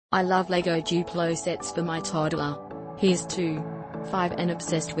I love Lego Duplo sets for my toddler. He is 2, 5 and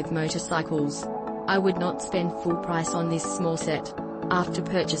obsessed with motorcycles. I would not spend full price on this small set. After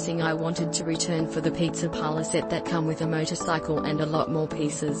purchasing, I wanted to return for the pizza parlor set that come with a motorcycle and a lot more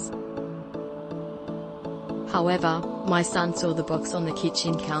pieces. However, my son saw the box on the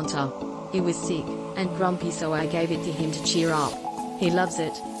kitchen counter. He was sick and grumpy, so I gave it to him to cheer up. He loves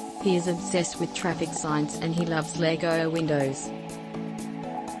it. He is obsessed with traffic signs and he loves Lego windows.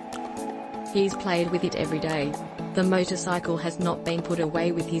 He's played with it every day. The motorcycle has not been put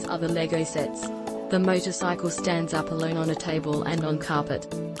away with his other Lego sets. The motorcycle stands up alone on a table and on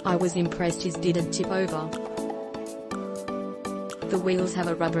carpet. I was impressed his didn't tip over. The wheels have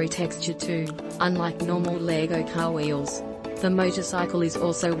a rubbery texture too, unlike normal Lego car wheels. The motorcycle is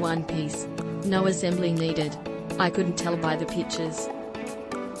also one piece. No assembly needed. I couldn't tell by the pictures.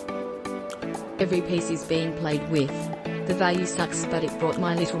 Every piece is being played with. The value sucks, but it brought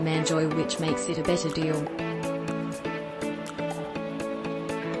my little man joy, which makes it a better deal.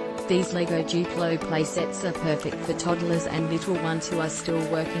 These Lego Duplo playsets are perfect for toddlers and little ones who are still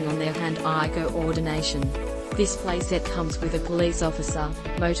working on their hand-eye coordination. This playset comes with a police officer,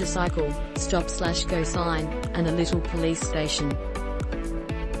 motorcycle, stop/go sign, and a little police station.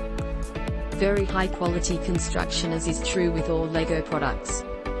 Very high quality construction, as is true with all Lego products.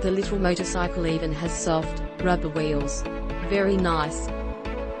 The little motorcycle even has soft, rubber wheels. Very nice.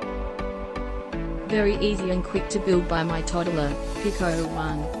 Very easy and quick to build by my toddler, Pico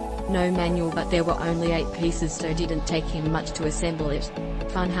 1. No manual, but there were only 8 pieces, so didn't take him much to assemble it.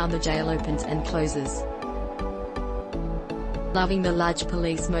 Fun how the jail opens and closes. Loving the large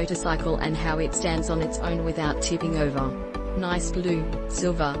police motorcycle and how it stands on its own without tipping over. Nice blue,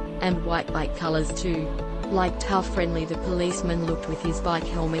 silver, and white bike colors too. Liked how friendly the policeman looked with his bike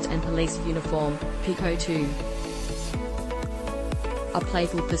helmet and police uniform, Pico 2. A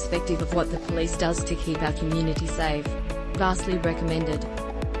playful perspective of what the police does to keep our community safe. Vastly recommended.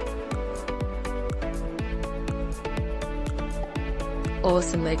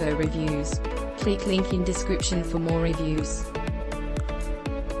 Awesome Lego reviews. Click link in description for more reviews.